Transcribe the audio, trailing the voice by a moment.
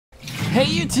Hey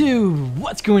YouTube,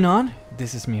 what's going on?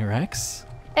 This is MrRhexx.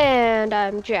 And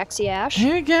I'm Jaxie Ash.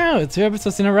 Here we go, 2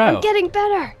 episodes in a row. I'm getting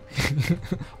better.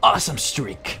 Awesome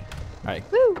streak. Alright,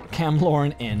 Woo. Cam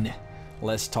Lauren in.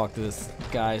 Let's talk to this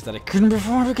guys that I couldn't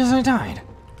before because I died.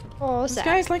 Oh, This sad.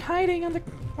 guy's like hiding on the...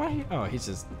 Why? Oh, he's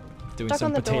just doing Stuck some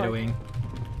on the door. potatoing.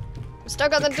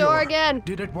 Stuck on the door again.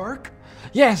 Did it work?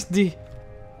 Yes, the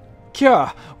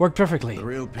cure worked perfectly. The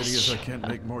real pity is I can't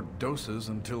make more doses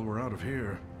until we're out of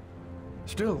here.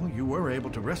 Still, you were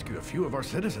able to rescue a few of our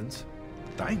citizens.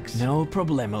 Thanks. No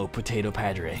problemo, Potato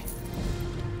Padre.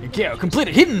 Cure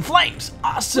completed. Hidden Flames.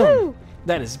 Awesome. Woo.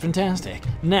 That is fantastic.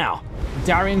 Now,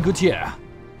 Darian Gutierrez.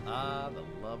 Ah,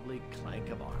 the lovely clank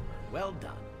of armor. Well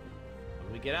done.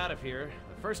 When we get out of here,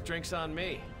 the first drink's on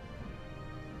me.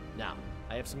 Now,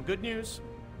 I have some good news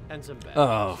and some bad.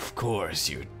 Of course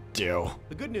you do.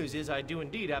 The good news is I do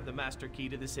indeed have the master key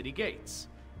to the city gates.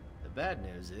 The bad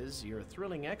news is your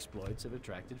thrilling exploits have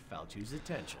attracted Falchu's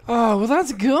attention. Oh, well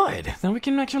that's good. Then we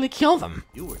can actually kill them.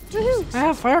 You were Woohoo. I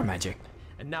have fire magic.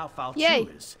 and now Falchu Yay.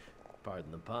 is,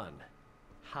 pardon the pun,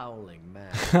 howling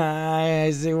mad.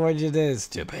 I see what you did,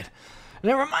 stupid.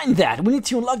 Never mind that. We need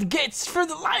to unlock the gates for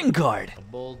the lion guard. A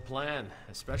bold plan,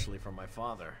 especially from my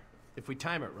father. If we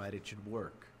time it right, it should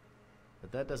work.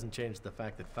 But that doesn't change the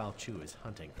fact that Falchu is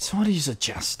hunting. So what do you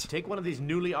suggest? Take one of these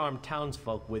newly armed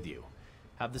townsfolk with you.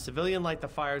 Have the civilian light the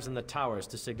fires in the towers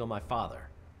to signal my father.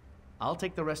 I'll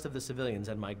take the rest of the civilians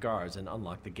and my guards and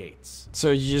unlock the gates. So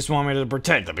you just want me to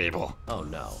protect the people? Oh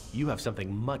no, you have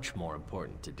something much more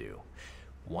important to do.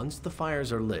 Once the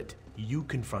fires are lit, you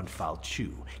confront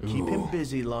Falchu. Keep him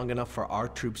busy long enough for our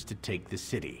troops to take the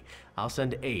city. I'll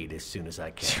send aid as soon as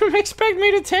I can. You expect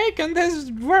me to take on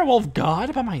this werewolf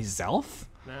god by myself?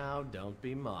 Now, don't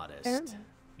be modest. Fair.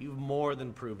 You've more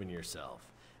than proven yourself.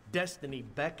 Destiny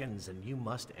beckons and you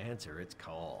must answer its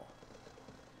call.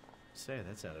 Say,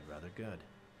 that sounded rather good.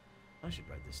 I should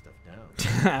write this stuff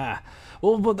down.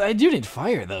 Well, but I do need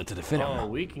fire though to defeat Oh, him.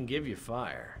 we can give you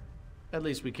fire. At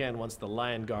least we can once the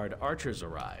Lion Guard archers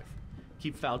arrive.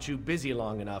 Keep Falchu busy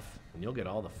long enough, and you'll get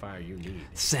all the fire you need.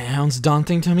 Sounds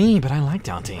daunting to me, but I like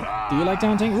daunting. Do you like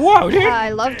daunting? Whoa, dude!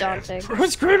 I love daunting.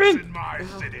 Who's screaming? In my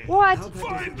city. What?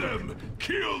 Find them,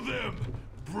 kill them,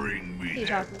 bring me you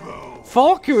their talking about? bones.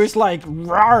 Falku is like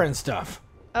rawr and stuff.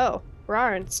 Oh,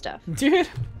 rawr and stuff. Dude,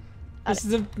 this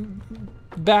is the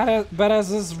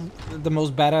the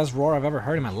most badass roar I've ever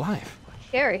heard in my life.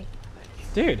 Scary.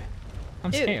 Dude, I'm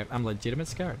Dude. scared. I'm legitimate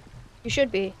scared. You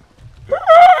should be.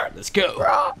 Let's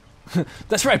go.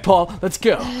 That's right, Paul. Let's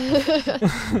go.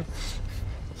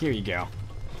 Here you go.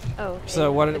 Oh. So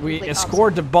okay. what did we Complete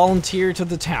escort the volunteer to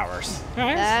the towers?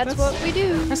 Guys, That's what we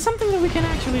do. That's something that we can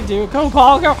actually do. Go,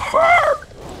 Paul, go.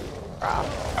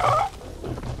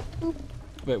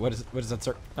 Wait, what is that,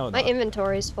 sir? Oh, My no.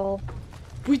 inventory's full.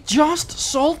 We just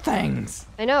sold things.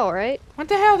 I know, right? What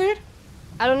the hell, dude?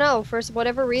 I don't know. For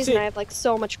whatever reason, See- I have like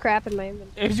so much crap in my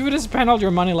inventory. If you would have spent all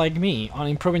your money like me on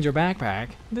improving your backpack,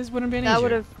 this wouldn't be an issue. That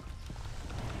would have.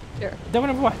 Sure. That would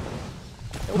have what?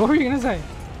 What were you gonna say?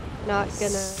 Not gonna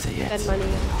Say it. spend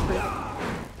money on food.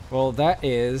 Well, that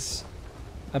is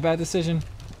a bad decision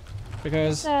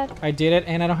because Sad. I did it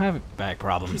and I don't have back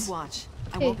problems. Keep watch.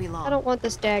 I Hey, won't be long. I don't want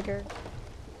this dagger.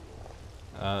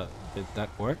 Did that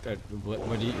work?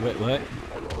 What do you, what?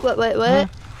 What? Huh?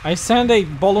 I sent a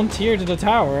volunteer to the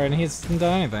tower and he hasn't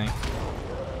done anything.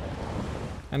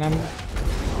 And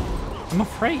I'm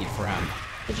afraid for him.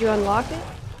 Did you unlock it?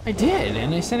 I did,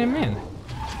 and I sent him in.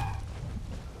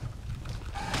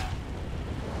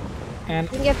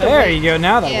 And You have to there wait. you go,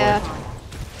 now that Yeah. worked.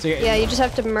 So you, Yeah, you just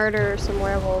have to murder some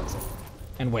werewolves.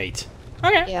 and wait.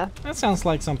 Okay. Yeah. That sounds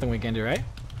like something we can do, right?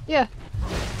 Yeah.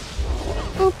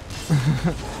 Boop.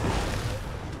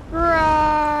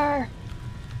 Roar!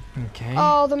 Okay.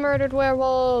 All the murdered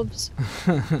werewolves.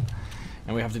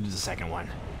 And we have to do the second one.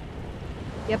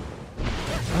 Yep.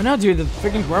 Oh no, dude, the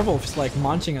freaking werewolf is like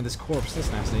munching on this corpse.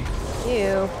 That's nasty.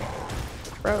 Ew.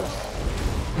 Gross.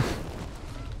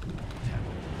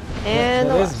 And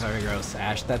That the is last. very gross,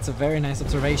 Ash. That's a very nice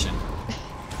observation.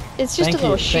 It's just Thank a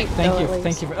little you. sheep, Thank though, you. at least.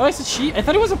 Thank you. Oh, it's a sheep. I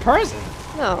thought it was a person.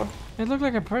 No. It looked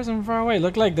like a person far away. It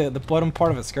looked like the bottom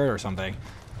part of a skirt or something.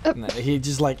 And he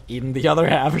just like eating the other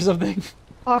half or something.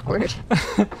 Awkward.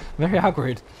 Very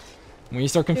awkward. When you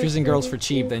start confusing girls for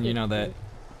cheap, then you know that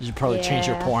you should probably change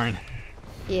your Yeah. porn.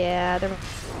 Yeah, there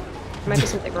might be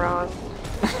something wrong.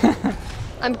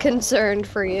 I'm concerned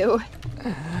for you.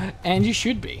 And you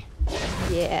should be.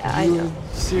 Yeah, I You know.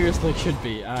 seriously should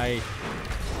be.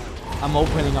 I'm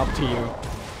opening up to you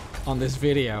on this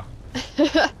video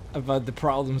about the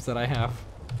problems that I have.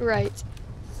 Right.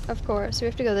 Of course. We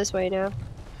have to go this way now.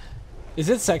 Is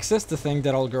it sexist to think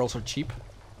that all girls are cheap?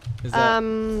 Is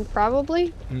that... Probably.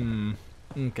 Hmm.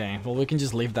 Okay. Well, we can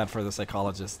just leave that for the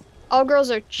psychologist. All girls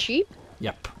are cheap?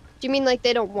 Yep. Do you mean like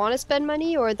they don't want to spend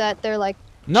money, or that they're like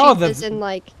No, cheap as in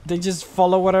like... they just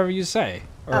follow whatever you say,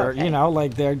 or Okay. you know,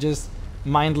 like they're just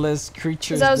mindless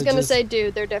creatures. Because I was that gonna just... say,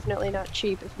 dude, they're definitely not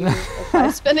cheap if you like, by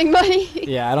spending money.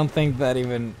 Yeah, I don't think that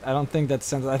even. I don't think that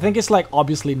sentence. I think it's like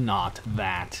obviously not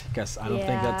that, because I don't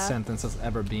think that Yeah. sentence has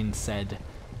ever been said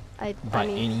I by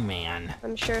mean, any man.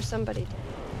 I'm sure somebody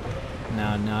did. No,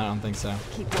 I don't think so.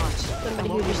 Keep watch. Somebody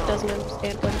who just doesn't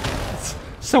understand what...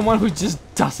 Someone who just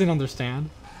doesn't understand.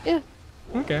 Yeah.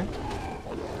 Okay.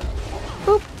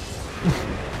 Boop.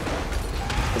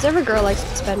 Because every girl likes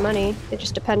to spend money. It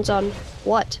just depends on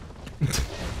what.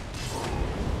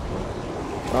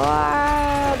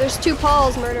 Wow, there's 2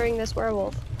 Pauls murdering this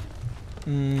werewolf. So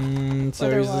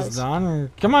there is this was. done?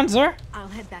 Or... Come on, sir. I'll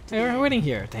head back to Hey, the we're inn. waiting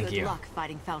here. Thank Good you. luck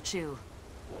fighting Falchu.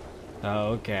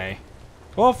 Oh, okay.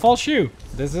 Well, false shoe.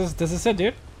 This is it,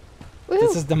 dude. Woohoo.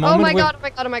 This is the Oh moment my we've- god, oh my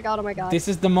god, oh my god, oh my god. This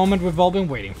is the moment we've all been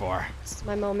waiting for. This is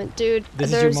my moment. Dude, This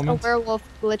is your there's moment? a werewolf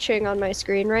glitching on my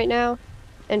screen right now.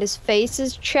 And his face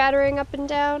is chattering up and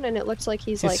down, and it looks like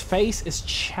he's His like... face is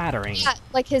chattering. Yeah,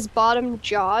 like his bottom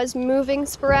jaw is moving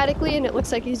sporadically, and it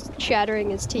looks like he's chattering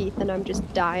his teeth, and I'm just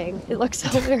dying. It looks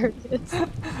hilarious.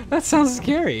 That sounds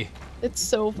scary. It's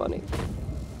so funny.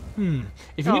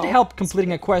 If you need Oh, help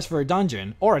completing a quest for a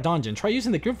dungeon, try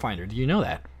using the group finder. Do you know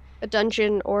that? A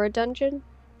dungeon or a dungeon?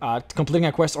 Completing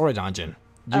a quest or a dungeon.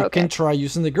 You Okay. can try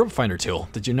using the group finder tool.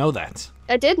 Did you know that?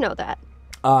 I did know that.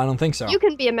 I don't think so. You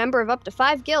can be a member of up to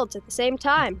 5 guilds at the same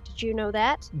time. Did you know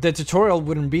that? The tutorial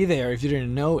wouldn't be there if you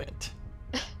didn't know it.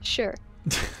 Sure.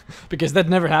 Because that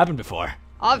never happened before.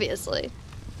 Obviously.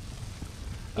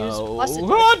 Use Oh, plus it.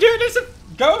 oh dude, there's a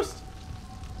ghost!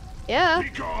 Yeah.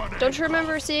 Begone, Don't you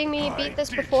remember seeing me beat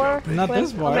this before? Not when-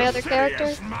 this on part. my other character?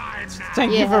 It's mine now.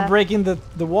 Thank you for Yeah. breaking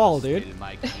the wall, dude.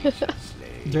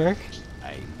 Jerk.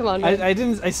 Come on, man.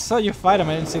 I saw you fight him,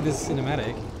 I didn't see this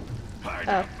cinematic. I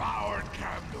Oh. devoured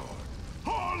Camdor.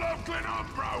 All of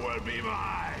Glenumbra will be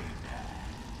mine.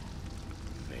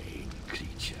 Vain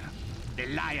creature. The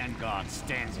Lion God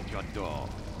stands at your door.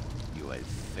 You have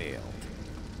failed.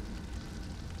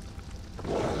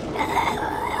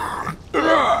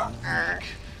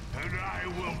 And I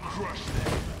will crush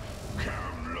them.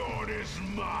 Camlord is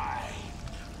mine.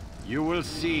 You will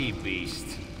see, beast.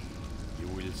 You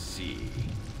will see.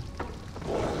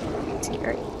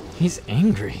 Scary. He's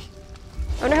angry.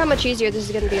 I wonder how much easier this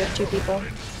is going to be with 2 people.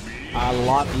 A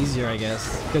lot easier, I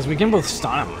guess. Because we can both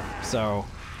stun him, so...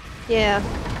 Yeah.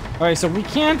 Alright, so we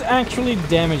can't actually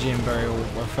damage him very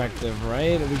effective,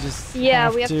 right? We just Yeah,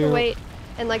 we have to wait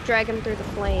and like drag him through the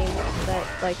flame that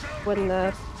like when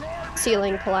the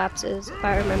ceiling collapses, if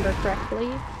I remember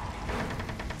correctly.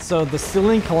 So the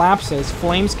ceiling collapses,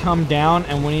 flames come down,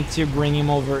 and we need to bring him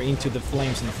over into the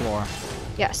flames on the floor.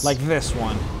 Yes. Like this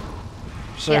one.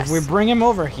 So Yes. if we bring him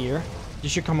over here, you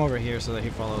should come over here so that he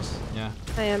follows. Yeah.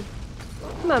 I am.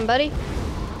 Come on, buddy.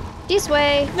 This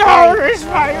way. No, There you there's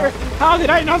go. fire! How did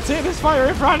I not see this fire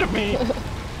in front of me?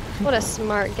 What a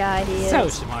smart guy he is. So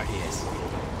smart he is.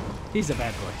 He's a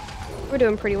bad boy. We're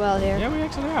doing pretty well here. Yeah, we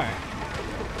actually are.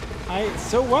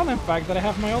 So well, in fact, that I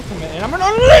have my ultimate, and I'm gonna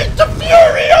unleash the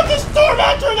fury of the storm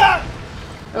after that!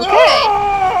 Okay.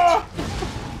 Ah!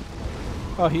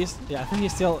 Oh, I think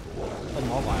he's still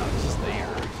immobile. He's just there.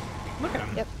 Look at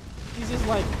him. Yep. He's just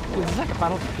like, dude, this is like a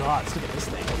battle of gods. Look at this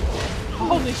thing.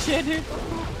 Holy shit, dude.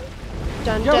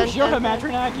 Dun, Yo, dun, show dun, him, dun.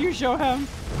 Atronach. You show him.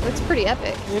 It's pretty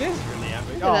epic. It is really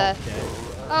epic. Look at that. Okay.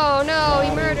 Oh no, he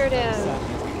murdered him.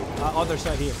 Other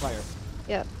side here, fire.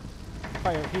 Yep.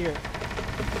 Fire here.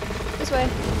 This way.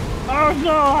 Oh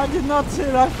no, I did not see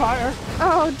that fire.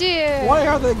 Oh dear. Why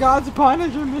are the gods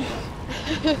punishing me?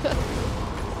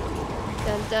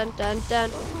 Dun dun dun dun.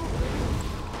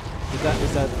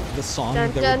 Is that the song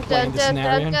Dun that dun we're playing dun the dun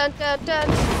scenario? dun dun dun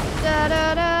dun da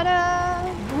da da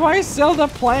da. Why is Zelda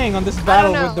playing on this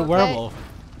battle know, with the okay. werewolf?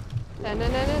 Na na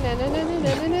na na na na na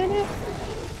na na na.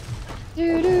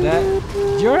 Do, do, That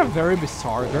do. you're a very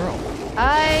bizarre girl.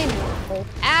 I know.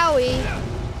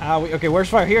 Owie. Okay, where's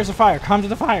fire? Here's the fire. Come to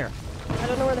the fire. I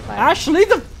don't know where the fire. Ashley,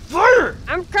 the fire!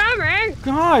 I'm coming.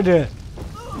 God,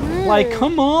 like,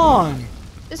 come on.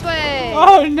 This way.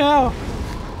 Oh no,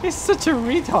 he's such a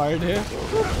retard.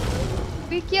 Dude.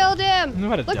 We killed him.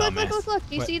 What a Look, look, look, dumbass. look, look.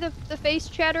 Do you What? see the face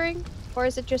chattering? Or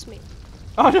is it just me?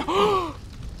 Oh no,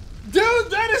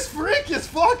 dude, that is freaky as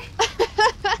fuck.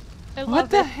 I love What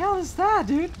the it. hell is that,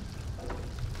 dude?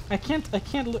 I can't okay,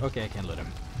 I can't loot him.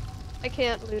 I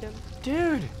can't loot him.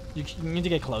 Dude, you need to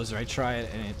get closer. I tried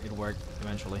and it worked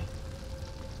eventually.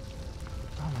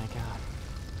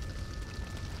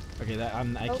 Okay, that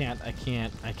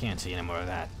I can't see any more of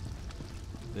that.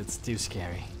 It's too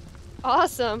scary.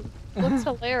 Awesome. Looks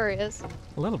hilarious.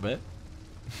 A little bit.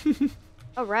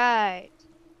 All right.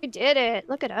 We did it.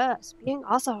 Look at us being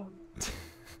awesome.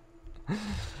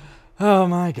 Oh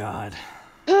my god.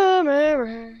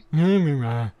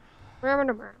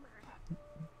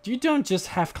 You don't just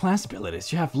have class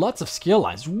abilities, you have lots of skill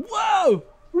lines. Whoa!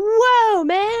 Whoa,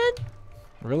 man!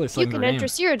 Really You selling can the enter game.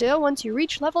 Cyrodiil once you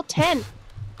reach level 10.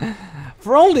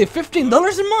 For only $15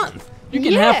 a month, you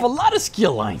can Yeah. have a lot of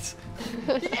skill lines.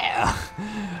 Yeah.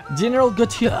 General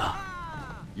Gautier.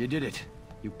 You did it.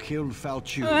 You killed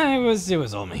Falchu. It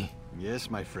was all me. Yes,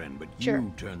 my friend, but Sure.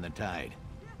 you turned the tide.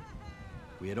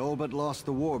 We had all but lost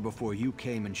the war before you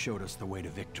came and showed us the way to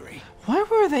victory. Why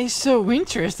were they so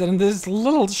interested in this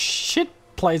little shit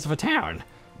place of a town?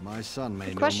 My son may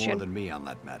know question. more than me on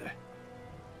that matter.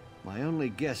 My only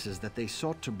guess is that they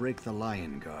sought to break the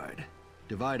Lion Guard,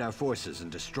 divide our forces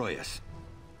and destroy us.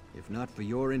 If not for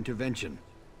your intervention,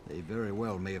 they very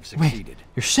well may have Wait, succeeded.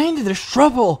 you're saying that there's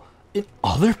trouble in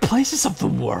other places of the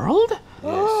world?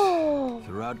 Yes,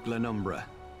 throughout Glenumbra,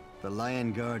 the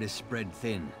Lion Guard is spread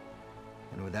thin.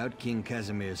 And without King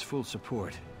Casimir's full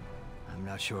support, I'm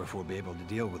not sure if we'll be able to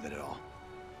deal with it all.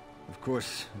 Of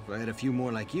course, if I had a few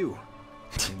more like you,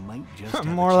 we might just have a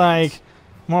more chance.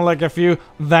 like a few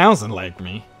thousand like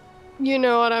me. You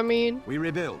know what I mean? We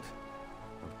rebuild.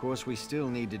 Of course, we still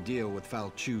need to deal with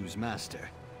Falchu's master.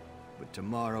 But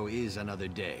tomorrow is another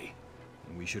day,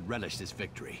 and we should relish this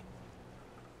victory.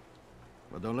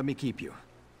 Well, don't let me keep you.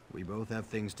 We both have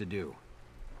things to do,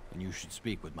 and you should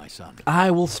speak with my son.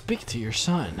 I will speak to your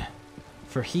son,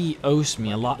 for he owes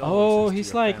me a lot. Oh,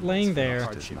 he's like laying there,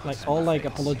 like all like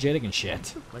apologetic and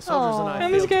shit. My soldiers and I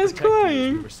And this failed to guy's protect you as we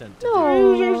crying. were sent to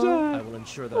No. do. I will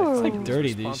ensure that I It's like find dirty,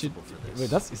 who's dude. You should. responsible for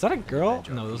this. Wait, is that a girl?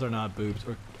 No, those are not boobs,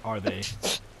 or are they?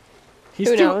 He's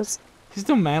Who still, knows? He's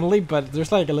still manly, but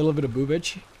there's like a little bit of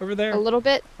boobage over there. A little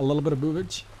bit? A little bit of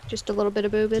boobage. Just a little bit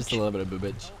of boobage? Just a little bit of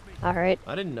boobage. Alright.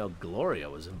 I didn't know Gloria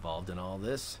was involved in all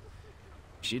this.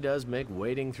 She does make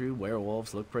wading through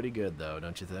werewolves look pretty good, though,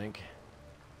 don't you think?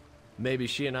 Maybe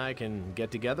she and I can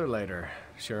get together later,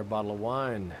 share a bottle of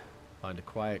wine, find a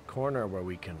quiet corner where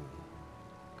we can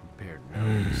compare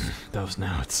notes. Those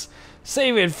notes.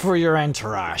 Save it for your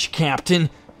entourage,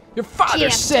 Captain. Your father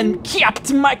Captain. sent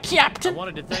Captain, my I Captain.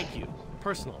 wanted to thank you,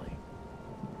 personally.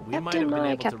 We might Captain, have been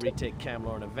my able Captain. to retake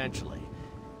Camlorn eventually,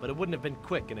 but it wouldn't have been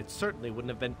quick, and it certainly wouldn't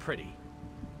have been pretty.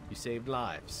 You saved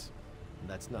lives, and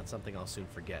that's not something I'll soon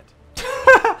forget.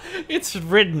 It's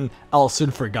written. I'll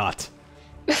soon forgot.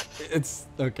 It's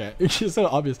okay. It's just so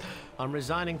obvious. I'm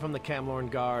resigning from the Camlorn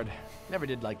Guard. Never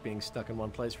did like being stuck in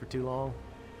one place for too long.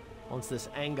 Once this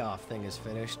Angoff thing is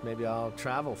finished, maybe I'll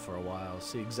travel for a while,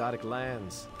 see exotic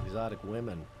lands, exotic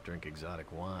women, drink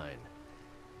exotic wine.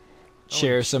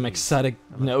 Share some jeez. exotic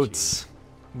How about notes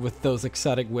with those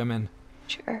exotic women.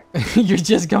 Sure. You're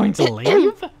just going to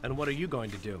leave? And what are you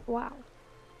going to do? Wow.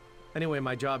 Anyway,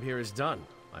 my job here is done.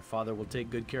 My father will take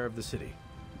good care of the city.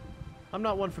 I'm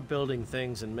not one for building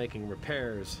things and making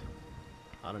repairs.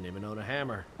 I don't even own a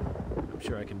hammer. I'm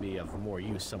sure I can be of more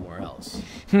use somewhere else.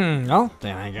 Well,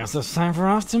 then I guess it's time for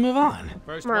us to move on.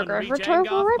 First Margaret, one, reach return Angoff,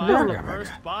 for buy Margaret. the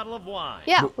first bottle of wine.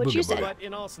 Yeah, what you said. But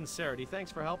in all sincerity,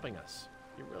 thanks for helping us.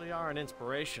 You really are an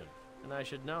inspiration, and I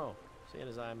should know, seeing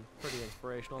as I'm pretty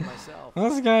inspirational myself.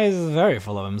 This guy is very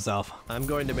full of himself. I'm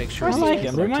going to make sure I these like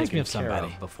people him. are Reminds me taken of care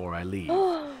somebody. before I leave.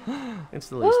 It's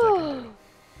the least I can do.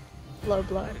 Low I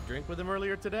blow. had a drink with him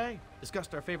earlier today.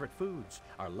 Discussed our favorite foods,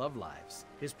 our love lives,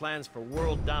 his plans for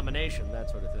world domination,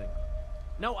 that sort of thing.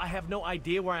 No, I have no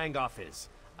idea where Angoff is.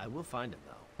 I will find him,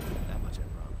 though. That much I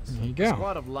promise. There you A go.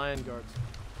 squad of lion guards.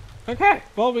 Okay,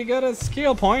 well, we got a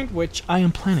skill point, which I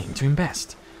am planning to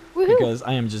invest. Woohoo! Because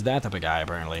I am just that type of guy,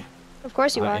 apparently. Of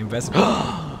course you I are. invest.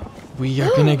 We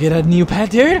are gonna get a new pet,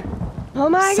 dude. Oh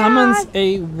my Summons god!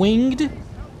 a winged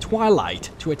twilight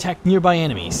to attack nearby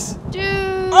enemies. Dude!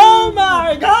 Oh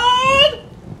my god!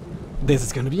 This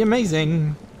is gonna be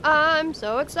amazing. I'm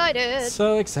so excited.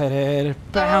 So excited.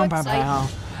 Bow, bow, excited. bow.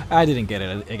 I didn't get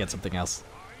it. I got something else.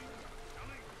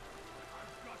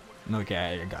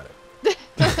 Okay, I got it.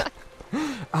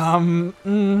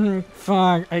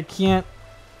 Fuck. I can't.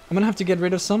 I'm gonna have to get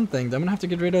rid of something. I'm gonna have to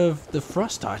get rid of the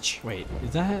frost touch. Wait,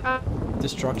 is that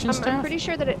destruction I'm staff? pretty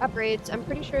sure that it upgrades. I'm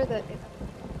pretty sure that it...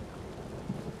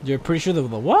 You're pretty sure the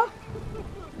what?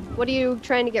 What are you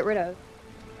trying to get rid of?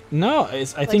 No,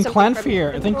 it's. I Like think something clan from fear.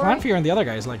 I think clan inventory? fear and the other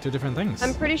guy is like two different things.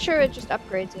 I'm pretty sure it just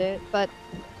upgrades it, but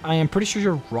I am pretty sure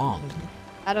you're wrong.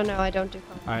 I don't know. I don't do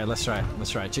comp. All right, let's try. Let's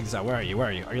try. Check this out. Where are you? Where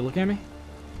are you? Are you looking at me?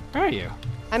 Where are you?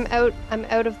 I'm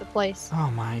out of the place. Oh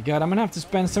my god, I'm gonna have to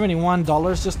spend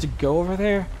 $71 just to go over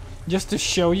there? Just to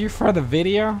show you for the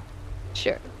video?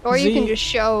 Sure. Or you can just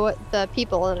show the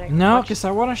people in it. No, because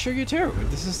I want to show you too.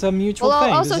 This is a mutual well,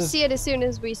 thing. I'll also see it as soon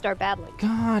as we start battling.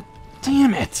 God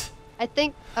damn it. I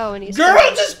think. Oh, and he's. Girl,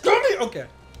 just go me. Okay.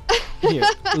 Here,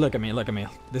 look at me, look at me.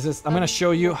 This is. I'm gonna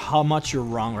show you how much you're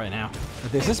wrong right now.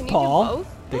 This is Paul.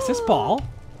 This is Paul.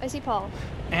 I see Paul.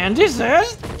 And this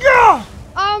is. Yeah.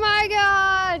 Oh my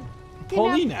God.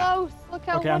 Paulina. Both. Look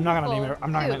how Okay, I'm not gonna name her.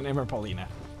 I'm not gonna name her Paulina.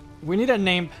 We need a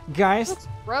name, guys.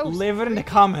 Leave it in the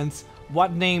comments.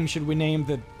 What name should we name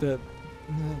the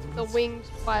winged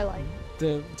Twilight?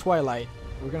 The Twilight.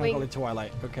 We're gonna call it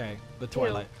Twilight. Okay, the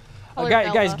Twilight.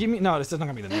 Guys, give me. No, this is not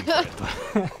gonna be the name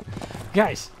for it.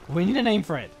 Guys, we need a name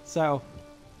for it. So,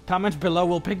 comment below.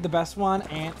 We'll pick the best one,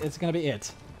 and it's gonna be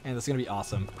it. And it's gonna be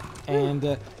awesome.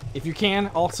 And if you can,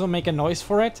 also make a noise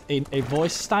for it, a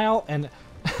voice style, and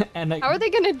and. How are they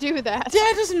gonna do that? Yeah,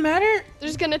 it doesn't matter. They're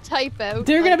just gonna type out.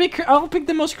 They're gonna be. I'll pick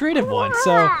the most creative one.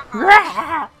 So.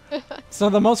 So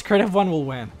the most creative one will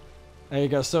win. There you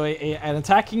go. So an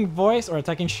attacking voice or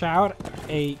attacking shout,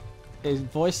 a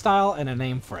voice style, and a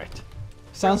name for it.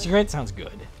 Sounds great. Sounds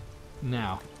good.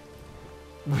 Now,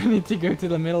 we need to go to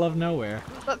the middle of nowhere.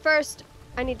 But first,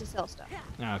 I need to sell stuff.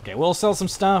 Okay, we'll sell some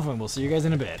stuff, and we'll see you guys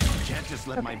in a bit. Can't just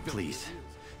let my... Please.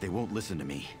 They won't listen to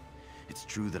me. It's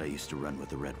true that I used to run with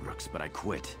the MrRhexx, but I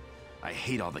quit. I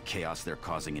hate all the chaos they're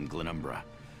causing in Glenumbra.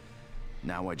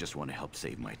 Now I just want to help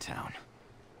save my town.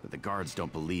 But the guards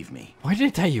don't believe me. Why did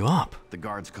they tie you up? The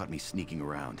guards caught me sneaking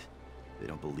around. They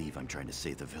don't believe I'm trying to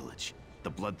save the village.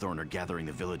 The Bloodthorn are gathering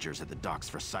the villagers at the docks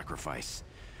for sacrifice.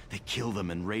 They kill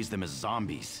them and raise them as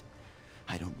zombies.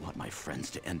 I don't want my friends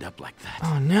to end up like that.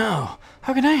 Oh no!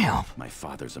 How can I help? My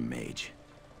father's a mage.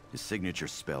 His signature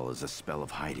spell is a spell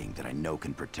of hiding that I know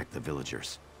can protect the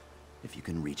villagers. If you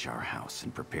can reach our house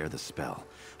and prepare the spell,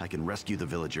 I can rescue the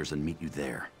villagers and meet you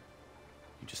there.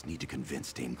 You just need to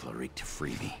convince Dame Clarique to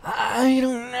free me. I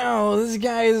don't know. This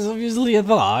guy is obviously a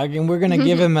thug, and we're gonna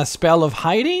give him a spell of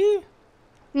hiding?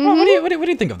 Well, what do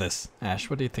you think of this, Ash?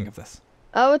 What do you think of this?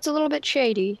 Oh, it's a little bit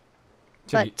shady.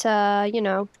 But, you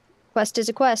know, quest is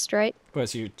a quest, right?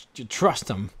 But you trust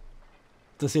him.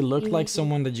 Does he look like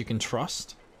someone that you can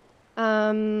trust?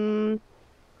 Well...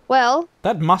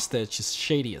 That mustache is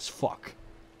shady as fuck.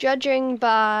 Judging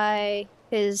by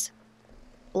his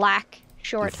black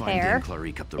short hair,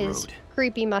 his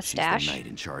creepy mustache,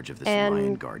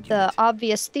 and the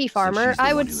obvious thief armor,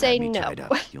 I would say no.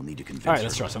 Alright,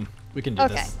 let's trust him. We can do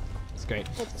this. It's great.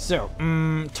 So,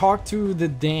 talk to the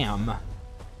dam.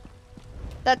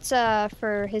 That's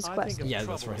for his quest. Yeah,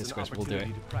 that's for his quest. We'll do it.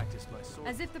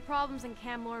 As if the problems in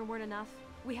Camlorn weren't enough,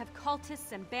 we have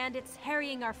cultists and bandits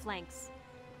harrying our flanks.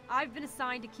 I've been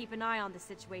assigned to keep an eye on the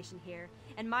situation here,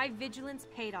 and my vigilance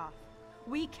paid off.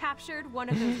 We captured one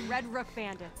of those Red Rook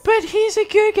bandits. But he's a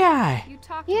good guy. You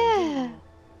talked to him, didn't you?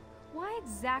 Why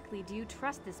exactly do you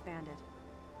trust this bandit?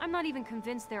 I'm not even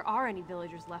convinced there are any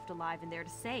villagers left alive in there to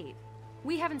save.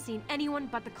 We haven't seen anyone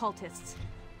but the cultists.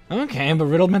 Okay, but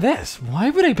riddle me this. Why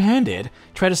would a bandit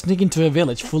try to sneak into a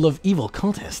village full of evil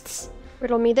cultists?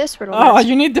 Riddle me this, riddle me this.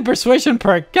 You need the persuasion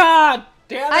perk. God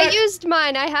damn it! I used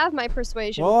mine. I have my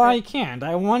persuasion Well, perk. I can't.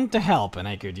 I want to help, and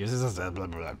I could use this. Blah, blah,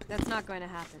 blah. That's not going to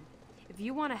happen. If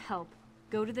you want to help,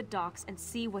 go to the docks and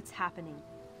see what's happening.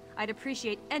 I'd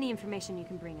appreciate any information you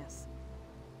can bring us.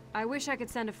 I wish I could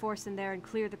send a force in there and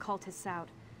clear the cultists out,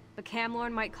 but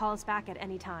Camlorn might call us back at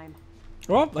any time.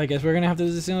 Well, I guess we're gonna have to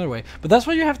do this another way. But that's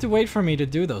why you have to wait for me to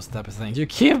do those type of things. You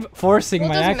keep forcing my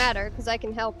action. It doesn't matter, because I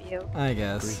can help you. I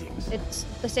guess. It's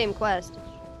the same quest.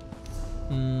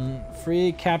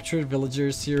 Free captured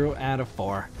villagers, 0 out of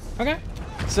 4. Okay.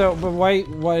 So, but why?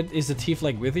 What is the thief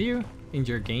like with you in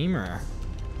your game, or?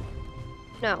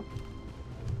 No.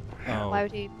 Oh. Why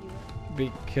would he?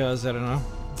 Because I don't know.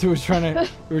 We were trying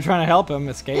to help him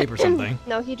escape or something.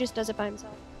 No, he just does it by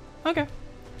himself. Okay.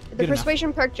 The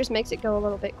persuasion perk just makes it go a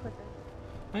little bit quicker.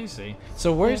 I see.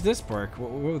 So where's this perk?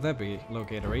 Where would that be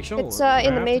located? Racial? It's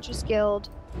in the Mages Guild.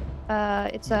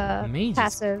 It's a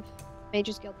passive.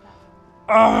 Mages Guild passive.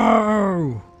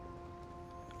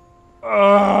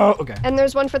 Oh! Okay. And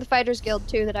there's one for the Fighters Guild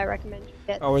too that I recommend you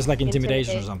get. Oh, it's like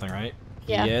intimidation or something, right?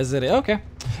 Yeah. Yes, it is. Okay.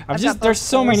 There's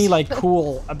so many like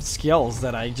cool skills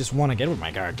that I just want to get with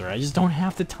my character. I just don't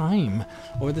have the time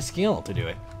or the skill to do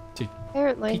it.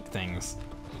 Apparently. Peak things.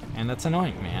 And that's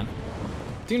annoying, man.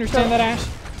 Do you understand that, Ash?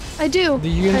 I do. Do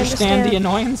you understand the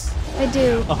annoyance? I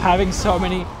do. Of having so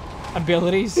many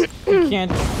abilities, you don't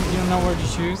know where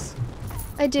to choose?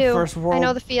 I do. First world I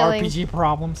know the feeling. RPG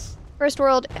problems. First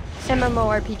world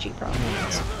MMORPG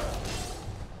problems.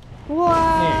 Whoa,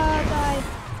 die.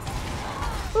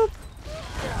 Boop.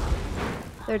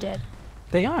 They're dead.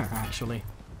 They are, actually.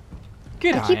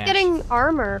 Good I keep getting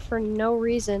armor for no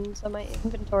reason, so my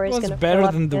inventory is gonna it's better fill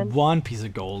up than the again. one piece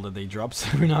of gold that they drop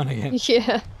every now and again.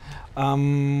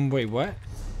 Yeah. Wait, what?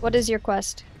 What is your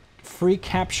quest? Free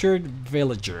captured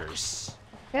villagers.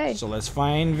 Okay. So let's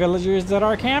find villagers that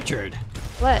are captured.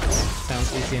 Let's.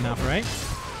 Sounds easy enough, right?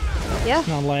 Yeah. It's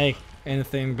not like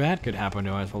anything bad could happen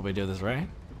to us while we do this, right?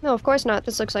 No, of course not.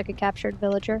 This looks like a captured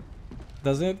villager.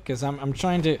 Does it? Because I'm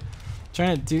trying to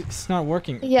do. It's not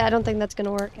working. Yeah, I don't think that's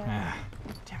gonna work. Ah,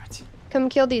 damn it. Come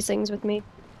kill these things with me.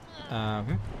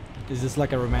 Okay. Is this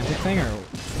like a romantic thing, or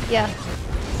Yeah.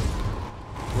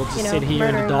 we'll just You know, sit here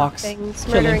in the murdering docks, things,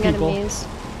 killing murdering people? enemies.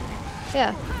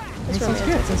 Yeah. That's That sounds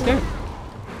romantic. good. Sounds good.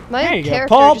 My There you go. character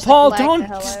Paul, just, Paul, like, lagged the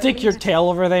hell don't out. stick your tail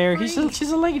over there.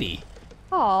 She's a lady.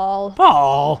 Paul.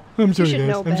 Paul. I'm sorry, should guys.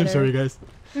 know I'm so better. sorry, guys.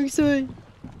 I'm sorry.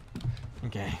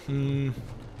 Okay.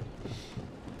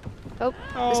 Oh,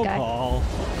 Oh, this guy. Paul.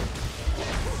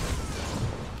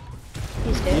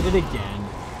 He's Did dead. it again.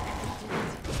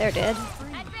 They're dead.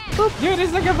 Dude,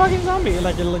 it's like a fucking zombie.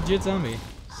 Like a legit zombie.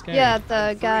 Scary. Yeah,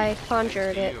 the guy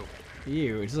conjured it.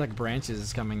 Ew, it's like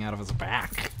branches coming out of his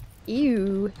back.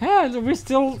 Ew. Yeah, we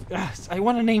still. I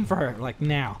want a name for her, like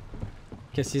now.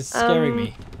 Because she's scaring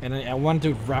me. And I want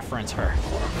to reference her.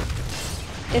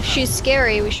 If she's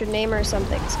scary, we should name her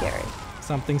something scary.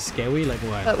 Something scary? Like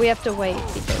what? But we have to wait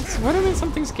because What do you mean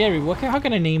something scary? How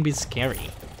can a name be scary?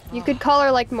 you could call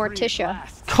her like Morticia.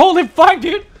 Holy fuck,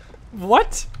 dude!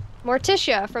 What?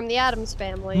 Morticia from the Addams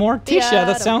Family. Morticia?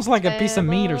 The That sounds like a Addams piece of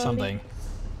meat or Family. something.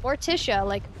 Morticia,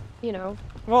 like, you know,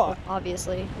 Well,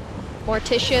 obviously.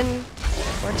 Mortician,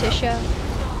 Morticia.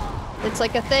 It's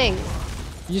like a thing.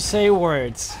 you say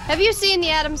words. Have you seen the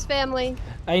Addams Family?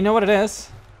 I know what it is.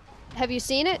 Have you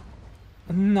seen it?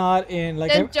 Not in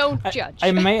like. Then don't judge.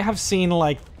 I may have seen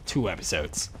like 2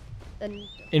 episodes Then,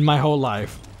 in my whole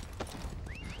life.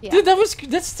 yeah. Dude,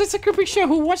 that's a creepy show.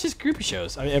 Who watches creepy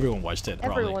shows? I mean, everyone watched it.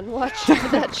 Probably. Everyone watched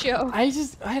that show. I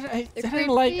They're don't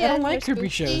like and creepy they're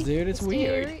shows, spooky, dude. It's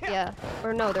weird. scary- Yeah.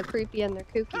 Or no, they're creepy and they're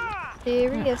kooky.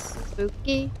 Serious,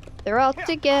 spooky. They're all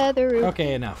together.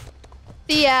 Okay, enough.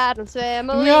 The Addams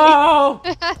Family. No.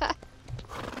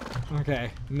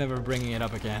 Okay, never bringing it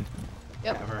up again.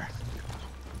 Yep. Ever.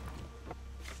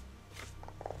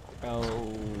 Oh,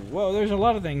 whoa! There's a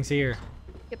lot of things here.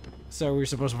 Yep. So we're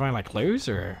supposed to find like clues,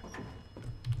 or?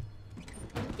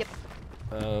 Yep.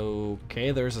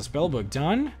 Okay, there's a spell book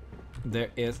done. There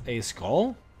is a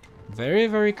skull. Very,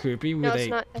 very creepy. No, With it's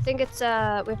not. I think it's, we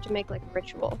have to make like a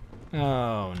ritual.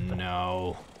 Oh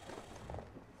no.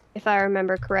 If I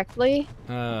remember correctly.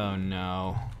 Oh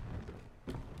no.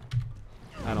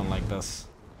 I don't like this.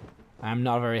 I'm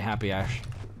not very happy, Ash.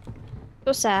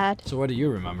 So sad. So what do you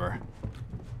remember?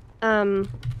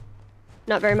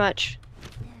 Not very much.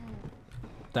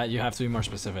 That you have to be more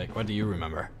specific. What do you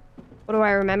remember? What do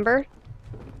I remember?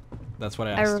 That's what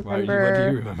I I asked. What do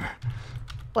remember- you remember?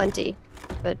 Plenty,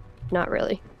 but not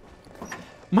really.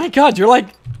 My God, you're like,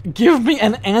 give me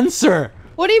an answer.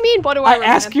 What do you mean? What do I remember?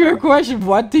 ask you a question.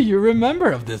 What do you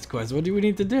remember of this quest? What do we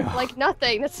need to do? Like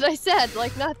nothing. That's what I said.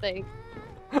 Like nothing.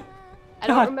 I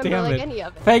don't God remember damn like it. any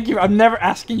of it. Thank you. I'm never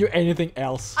asking you anything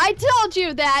else. I told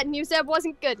you that, and you said it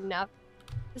wasn't good enough.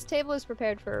 This table is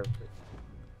prepared for.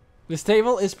 This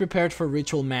table is prepared for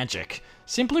ritual magic,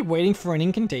 simply waiting for an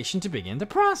incantation to begin the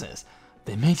process.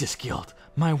 The Mage's Guild,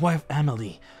 my wife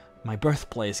Amelie, my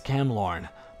birthplace Camlorn,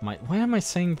 why am I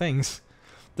saying things?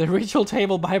 The ritual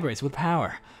table vibrates with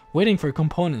power, waiting for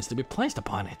components to be placed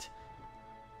upon it.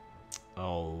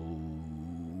 Oh.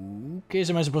 Okay,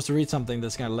 so am I supposed to read something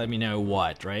that's gonna let me know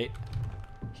what, right?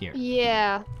 Here.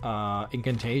 Yeah.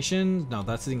 Incantation? No,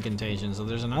 that's the incantation. So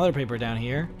there's another paper down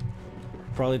here.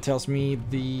 Probably tells me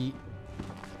the...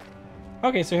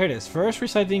 Okay, so here it is. First,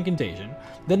 recite the incantation.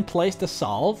 Then place the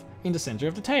salve in the center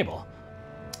of the table.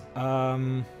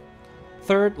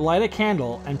 Third, light a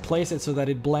candle and place it so that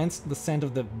it blends the scent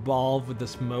of the bulb with the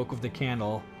smoke of the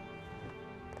candle.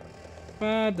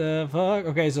 What the fuck?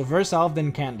 Okay, so first salve,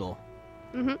 then candle.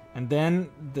 Mm-hmm. And then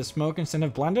the smoke and scent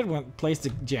of blended, place the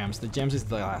gems. The gems is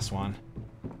the last one.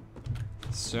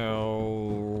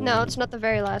 So... No, it's not the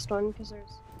very last one, because there's...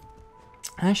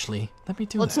 Ashley, let me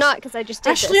do Well, this. it's not, because I just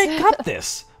did Ashley, this. I got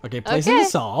this. Okay, place in the Okay.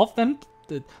 salve, then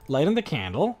light on the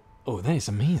candle. Oh, that is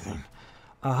amazing.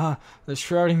 The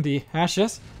shrouding the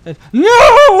ashes. And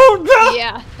no!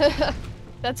 Yeah.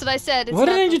 That's what I said. It's Why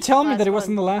not didn't you the tell me last that it one.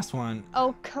 wasn't the last one?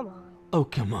 Oh, come on. Oh,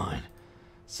 come on.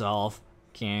 Salve,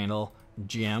 candle,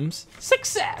 gems.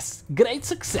 Success! Great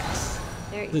success!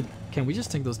 There you The, go. Can we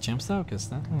just take those gems though? Because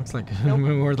that looks like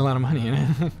we're worth a lot of money in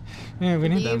it. Yeah, we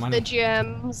need that money. Leave the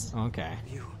gems. Okay.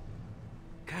 You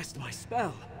cast my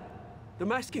spell. The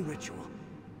masking ritual.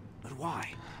 But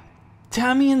why?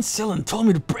 Tommy and Sylvan told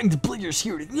me to bring the bleeders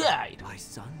here tonight. My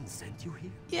son sent you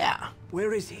here? Yeah.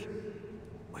 Where is he?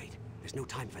 Wait, there's no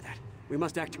time for that. We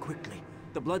must act quickly.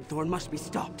 The Bloodthorn must be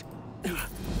stopped.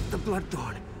 The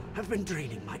Bloodthorn have been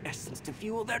draining my essence to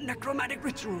fuel their necromantic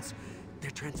rituals.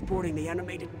 They're transporting the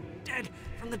animated dead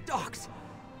from the docks.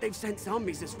 They've sent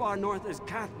zombies as far north as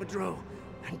Cath Madro.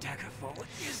 And Daggerfall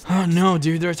is Oh no,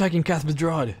 dude, they're attacking Cath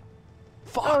Madrod.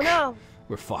 Fuck. Oh no.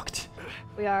 We're fucked.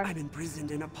 We are. I'm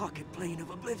imprisoned in a pocket plane of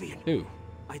oblivion. Ooh.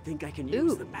 I think I can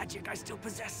use the magic I still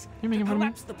possess You're to making fun of me?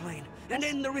 collapse the plane and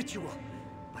end the ritual.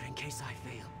 But in case I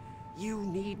fail, you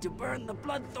need to burn the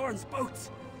Bloodthorn's boats.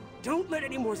 Don't let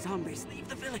any more zombies leave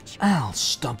the village. I'll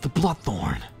stop the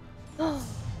Bloodthorn.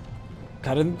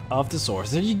 Cut it off the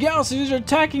source. There you go. So they're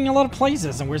attacking a lot of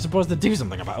places, and we're supposed to do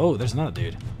something about. Oh, there's another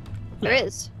dude. There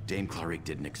is. Dame Clarique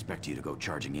didn't expect you to go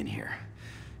charging in here.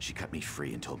 She cut me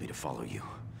free and told me to follow you.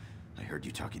 I heard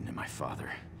you talking to my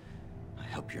father. I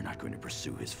hope you're not going to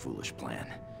pursue his foolish plan.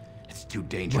 It's too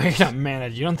dangerous. Wait a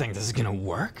minute. You don't think this is gonna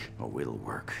work? Oh, it'll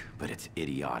work, but it's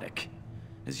idiotic.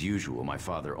 As usual, my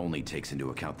father only takes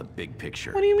into account the big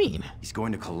picture. What do you mean? He's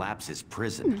going to collapse his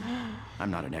prison.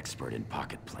 I'm not an expert in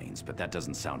pocket planes, but that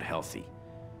doesn't sound healthy.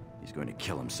 He's going to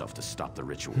kill himself to stop the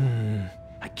ritual.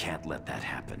 I can't let that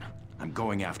happen. I'm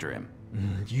going after him.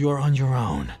 You're on your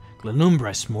own. Glenumbra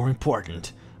is more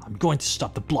important. I'm going to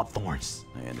stop the Bloodthorns.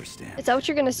 I understand. Is that what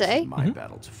you're gonna say? This is my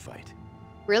battle to fight.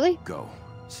 Really? Go.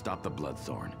 Stop the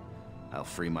Bloodthorn. I'll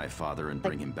free my father and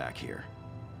bring him back here.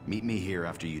 Meet me here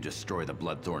after you destroy the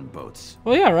Bloodthorn boats.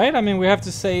 Well, yeah, right? I mean, we have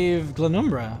to save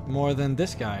Glenumbra more than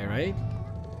this guy, right?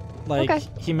 Like, Okay.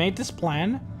 he made this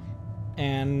plan,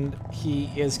 and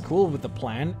he is cool with the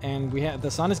plan, and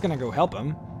the son is gonna go help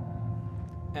him.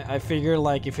 I figure,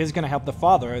 like, if he's gonna help the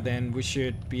father, then we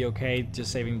should be okay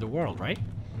just saving the world, right?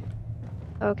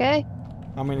 Okay.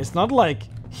 I mean, it's not like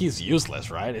he's useless,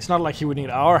 right? It's not like he would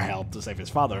need our help to save his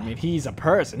father. I mean, he's a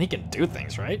person. He can do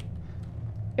things, right?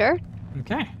 Sure.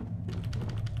 Okay.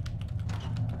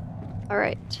 All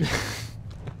right.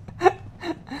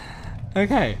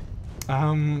 Okay.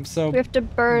 So We have to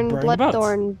burn Burn the boats.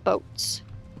 Bloodthorn boats.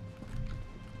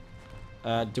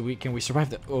 can we survive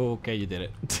the? Oh, okay, you did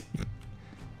it.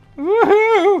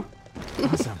 Woohoo!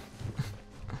 Awesome.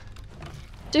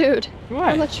 Dude, What?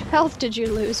 how much health did you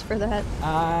lose for that?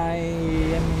 I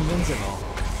am invincible.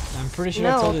 I'm pretty sure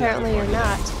I No, told you that apparently you're before.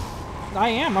 not. I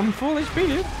am. I'm full HP,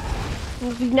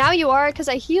 dude. Now you are, because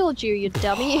I healed you, you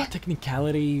dummy.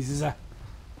 Technicalities.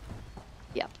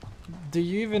 Yep. Do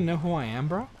you even know who I am,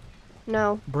 bro?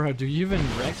 No. Bro, do you even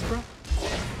Rex, bro?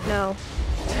 No.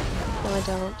 No, I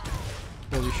don't.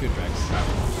 Well, you should Rex.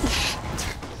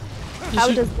 How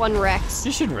does one Rex?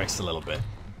 You should Rex a little bit.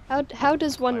 How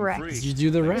does one Rex? You do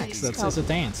the Rex. That's a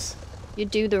dance. You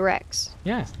do the Rex.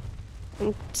 Yes.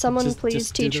 And someone please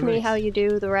just do teach the me Rex. how you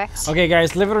do the Rex. Okay,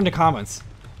 guys, leave it in the comments.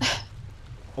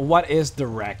 What is the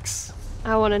Rex?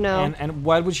 I want to know. And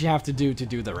what would you have to do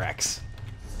the Rex?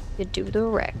 You do the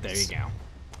Rex. There you go.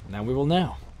 Now we will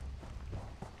know.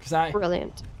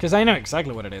 Brilliant. Because I know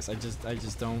exactly what it is. I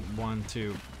just don't want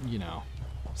to,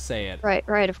 say it.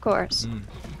 Right, of course.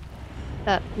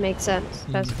 That makes sense.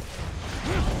 That's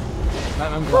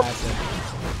I'm glad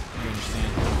that you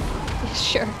understand.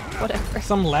 sure, whatever.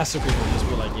 Some lesser people just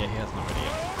be like, yeah, he has no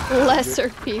idea. Lesser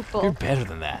people. You're better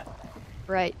than that.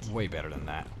 Right. Way better than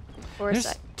that. Of course.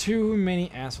 There's too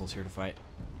many assholes here to fight.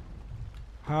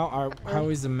 How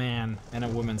is a man and a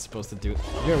woman supposed to do it?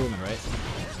 You're a woman, right?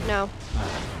 No.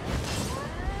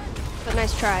 But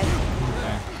nice try.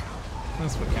 Okay.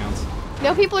 That's what counts.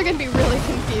 Now people are gonna be really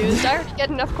confused. I already get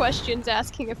enough questions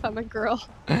asking if I'm a girl.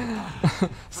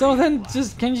 So then,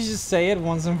 can you just say it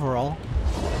once and for all?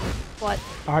 What?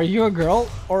 Are you a girl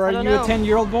or are I don't you know. a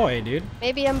 10-year-old boy, dude?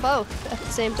 Maybe I'm both at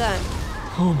the same time.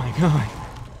 Oh my god.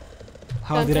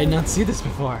 How did I not see this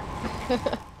before?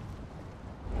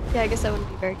 Yeah, I guess that wouldn't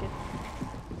be very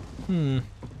good.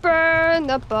 Burn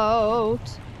the boat.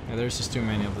 Yeah, there's just too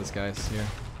many of these guys here.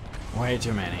 Way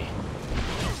too many.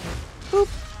 Boop.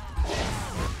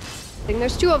 I think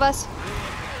there's two of us.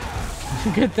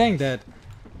 Good thing that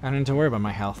I don't need to worry about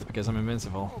my health because I'm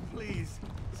invincible. Oh, please.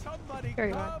 Somebody There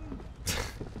you are. come.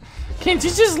 Can't you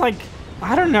just, like,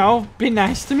 I don't know, be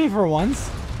nice to me for once?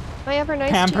 Am I ever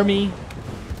nice Pamper to you? me.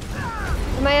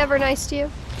 Am I ever nice to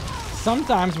you?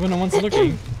 Sometimes when no one's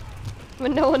looking.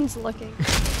 When no one's looking.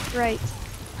 Right.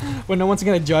 When no one's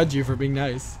gonna judge you for being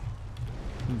nice.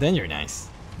 Then you're nice.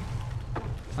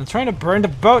 I'm trying to burn the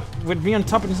boat with me on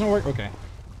top and it's not working. Okay.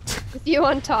 With you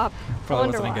on top. Probably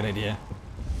wasn't a good idea.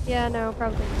 Yeah, no,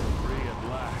 probably.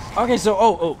 Okay,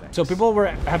 so so people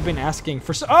have been asking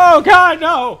for oh god,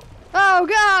 no! Oh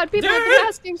god, people have been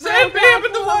asking for save me up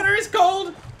in the water, it's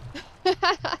cold!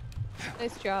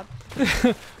 Nice job.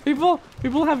 people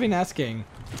have been asking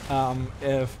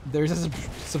if there's a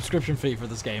subscription fee for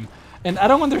this game. And I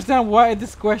don't understand why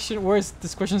this question where's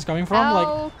this question is coming from.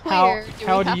 How clear do we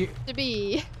have to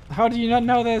be? How do you not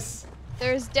know this?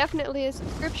 There's definitely a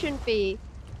subscription fee.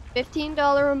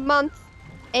 $15 a month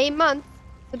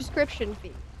subscription fee.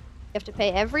 You have to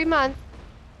pay every month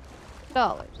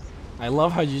 $. I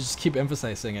love how you just keep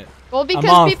emphasizing it. Well,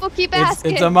 because people keep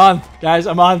asking. It's a month, guys,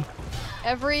 a month.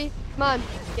 Every month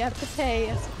you have to pay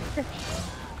a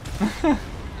subscription.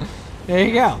 There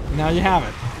you go. Now you have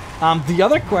it. The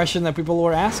other question that people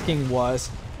were asking was,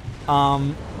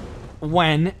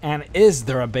 when and is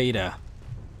there a beta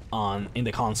in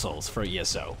the consoles for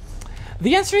ESO?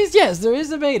 The answer is yes, there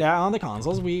is a beta on the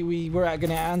consoles. We were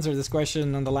going to answer this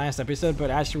question on the last episode,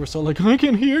 but Ashley was so like, I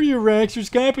can hear you, Rex, your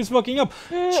Skype is fucking up.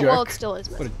 Jerk. Well, it still is.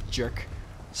 What a jerk.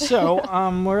 So,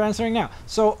 we're answering now.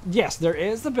 So, yes, there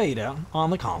is the beta on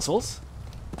the consoles.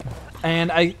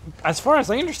 And as far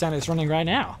as I understand, it's running right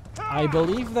now. I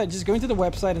believe that just going to the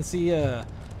website and see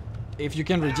if you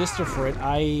can register for it.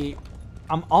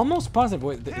 I'm almost positive.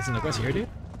 Wait, isn't a quest here, dude?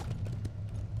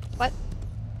 What?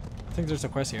 I think there's a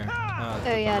quest here. Oh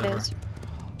yeah, it is.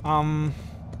 I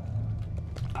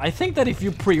think that if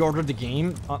you pre-order the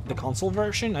game, the console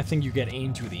version, I think you get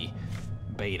into the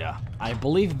beta. I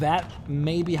believe that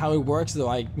may be how it works,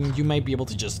 though you may be able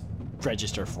to just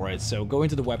register for it. So go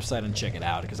into the website and check it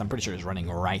out, because I'm pretty sure it's running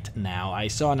right now. I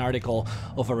saw an article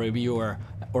of a reviewer,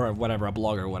 or whatever, a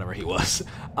blogger, whatever he was.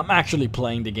 I'm actually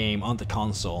playing the game on the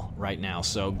console right now,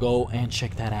 so go and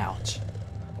check that out.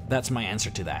 That's my answer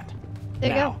to that. There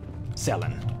you go.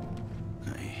 Selling.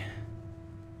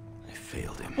 I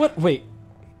failed him. What? Wait.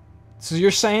 So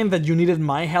you're saying that you needed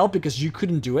my help because you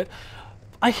couldn't do it?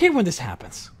 I hate when this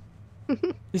happens.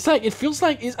 It's like, it feels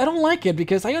like, I don't like it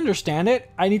because I understand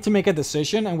it. I need to make a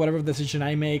decision, and whatever decision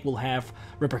I make will have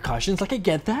repercussions. Like, I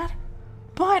get that.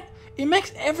 But it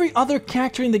makes every other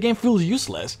character in the game feel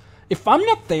useless. If I'm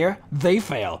not there, they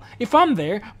fail. If I'm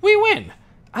there, we win.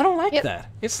 I don't like that.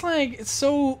 It's like, it's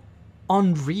so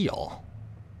unreal.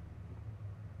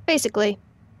 Basically.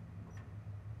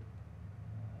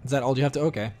 Is that all you have to?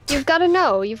 Okay. You've got to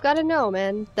know,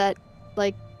 man, that,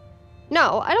 like,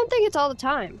 no, I don't think it's all the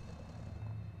time.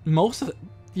 Most of it?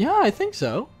 Yeah, I think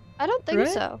so. I don't think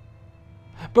so.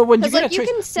 But when you get like, a choice,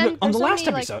 you can send on the so last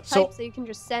many, episode, like, types that you can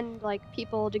just send like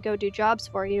people to go do jobs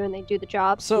for you, and they do the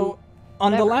jobs. So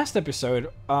on the last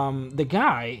episode, the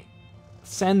guy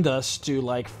sent us to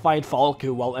like fight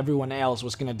Falco while everyone else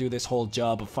was gonna do this whole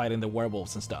job of fighting the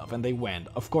werewolves and stuff, and they went.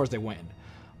 Of course they went,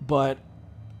 but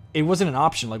it wasn't an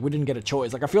option. Like, we didn't get a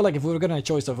choice. Like, I feel like if we were getting a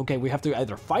choice of, okay, we have to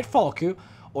either fight Falco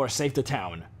or save the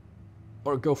town,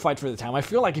 or go fight for the town. I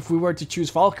feel like if we were to choose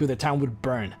Falco, the town would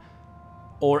burn.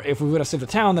 Or if we would have saved the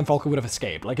town, then Falco would have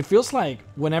escaped. Like, it feels like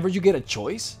whenever you get a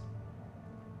choice,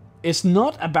 it's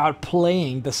not about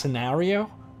playing the scenario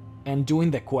and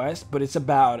doing the quest, but it's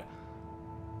about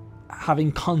having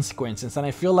consequences. And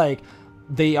I feel like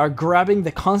they are grabbing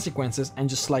the consequences and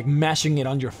just like mashing it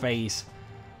on your face.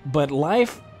 But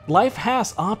life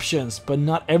has options, but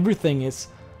not everything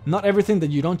that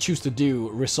you don't choose to do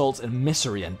results in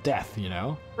misery and death, you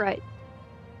know? Right.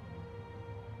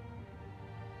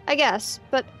 I guess,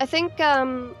 but I think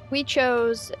we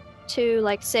chose to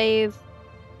like save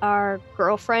our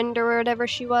girlfriend or whatever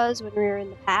she was when we were in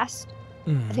the past.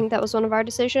 I think that was one of our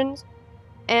decisions.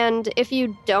 And if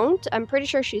you don't, I'm pretty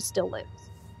sure she still lives.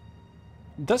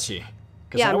 Does she?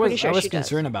 Yeah, I'm pretty sure I was she does.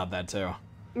 concerned about that too.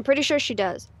 I'm pretty sure she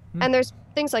does. And there's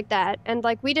things like that. And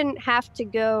like we didn't have to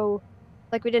go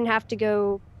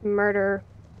murder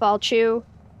Falchu.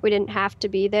 We didn't have to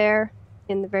be there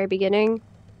in the very beginning.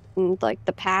 And like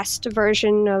the past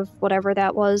version of whatever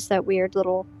that was, that weird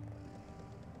little,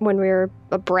 when we were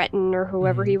a Breton or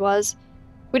whoever he was,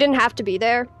 we didn't have to be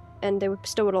there, and they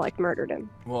still would have like murdered him.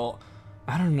 Well,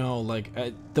 I don't know, like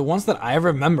the ones that I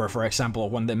remember, for example,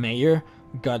 when the mayor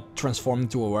got transformed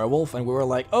into a werewolf, and we were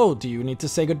like, oh, do you need to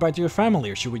say goodbye to your family,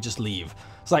 or should we just leave?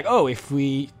 It's like, oh, if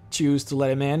we choose to let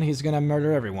him in, he's gonna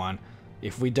murder everyone.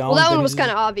 If we don't, well, that one was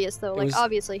kind of obvious, though. Like,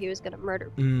 obviously, he was gonna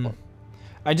murder people.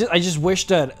 I just wish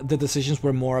that the decisions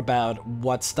were more about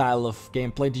what style of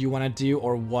gameplay do you want to do,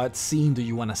 or what scene do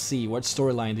you want to see, what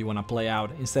storyline do you want to play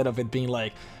out, instead of it being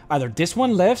like, either this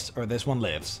one lives or this one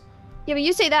lives. Yeah, but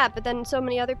you say that, but then so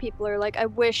many other people are like, I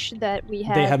wish that we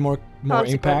had. They had more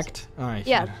impact. All right.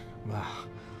 Yeah.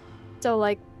 So,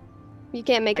 like, you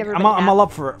can't make everybody I'm all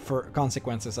up for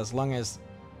consequences as long as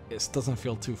it doesn't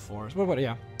feel too forced. But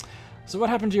yeah. So what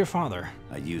happened to your father?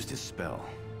 I used his spell,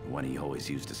 the one he always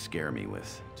used to scare me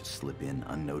with, to slip in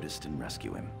unnoticed and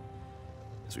rescue him.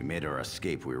 As we made our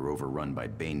escape, we were overrun by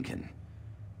Banekin.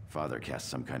 Father cast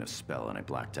some kind of spell and I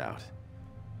blacked out.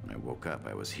 When I woke up,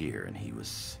 I was here and he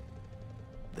was...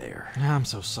 there. I'm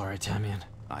so sorry, Tamian.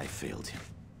 I failed him,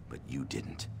 but you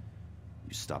didn't.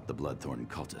 You stopped the Bloodthorn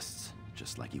cultists,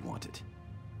 just like he wanted.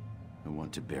 I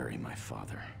want to bury my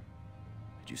father.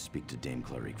 Could you speak to Dame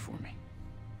Clarique for me?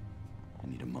 I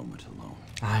need a moment alone.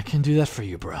 I can do that for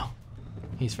you, bro.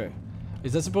 He's fair.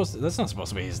 Is that supposed to... That's not supposed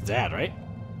to be his dad, right?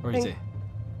 Or is he?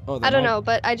 Oh, I don't know,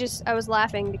 but I was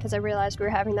laughing because I realized we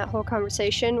were having that whole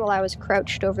conversation while I was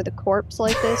crouched over the corpse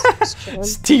like this. Just chilling.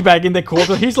 Teabagging the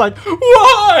corpse. He's like,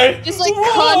 why? Just like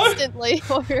constantly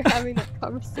while we were having that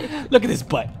conversation. Look at his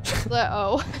butt.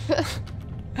 Oh.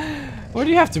 Why do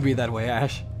you have to be that way,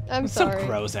 Ash? I'm It's sorry. so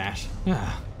gross, Ash.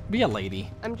 Be a lady.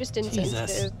 I'm just insensitive.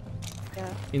 Jesus.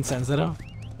 Yeah. Insensitive?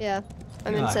 Yeah.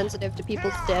 I'm insensitive to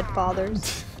people's dead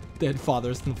fathers. Dead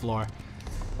fathers on the floor.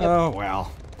 Yep. Oh,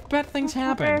 well. Bad things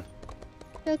happen.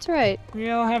 That's right. We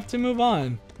all have to move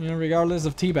on, you know, regardless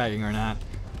of teabagging or not.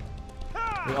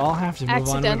 We all have to move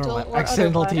on with our life.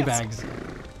 Accidental teabags.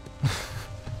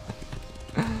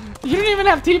 You didn't even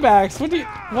have teabags. What do you...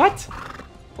 What?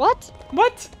 What?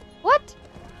 What? What?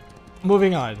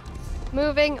 Moving on.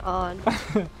 Moving on.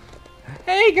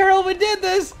 Hey girl, we did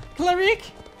this!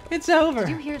 Clarique, it's over. Did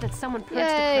you hear that someone purged the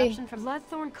corruption from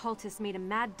Bloodthorn cultists made a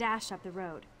mad dash up the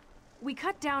road? We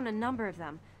cut down a number of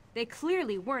them. They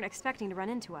clearly weren't expecting to run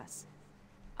into us.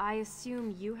 I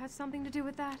assume you had something to do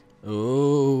with that?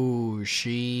 Oh,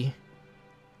 she...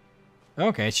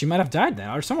 Okay, she might have died then,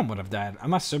 or someone would have died.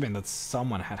 I'm assuming that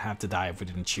someone had to die if we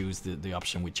didn't choose the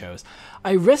option we chose.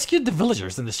 I rescued the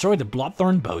villagers and destroyed the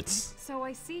Bloodthorn boats. So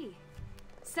I see.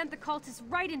 Sent the cultists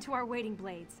right into our waiting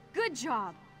blades. Good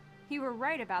job! You were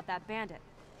right about that bandit.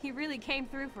 He really came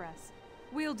through for us.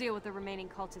 We'll deal with the remaining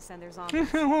cultists and their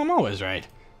zombies. Well, I'm always right.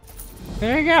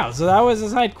 There you go. So that was a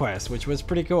side quest, which was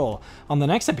pretty cool. On the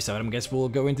next episode, I guess we'll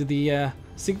go into the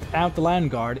seek out the Lion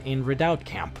Guard in Redoubt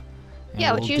Camp. And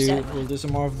yeah, what you said. We'll do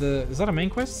some more of the. Is that a main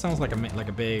quest? Sounds like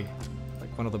a big,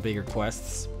 like one of the bigger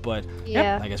quests. But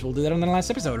yeah, I guess we'll do that on the last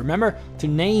episode. Remember to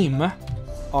name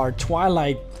our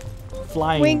Twilight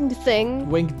flying winged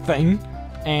thing,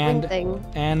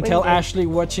 and tell Ashley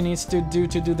what she needs to do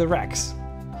the Rhexx.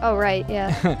 Oh, right,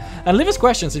 yeah. And leave us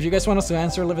questions. If you guys want us to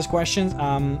answer, leave us questions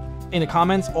in the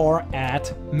comments or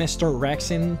at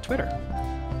MrRhexx in Twitter.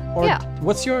 Or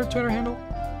what's your Twitter handle?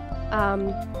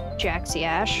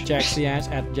 JaxieAsh.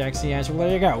 JaxieAsh, at JaxieAsh. Well,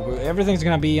 there you go. Everything's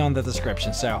going to be on the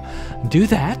description. So do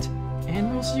that,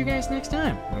 and we'll see you guys next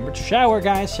time. Remember to shower,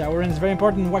 guys. Showering is very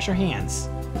important. Wash your hands.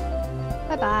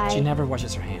 Bye-bye. She never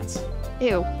washes her hands.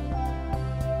 Ew.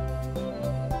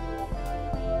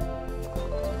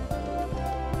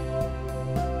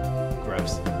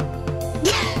 Gross.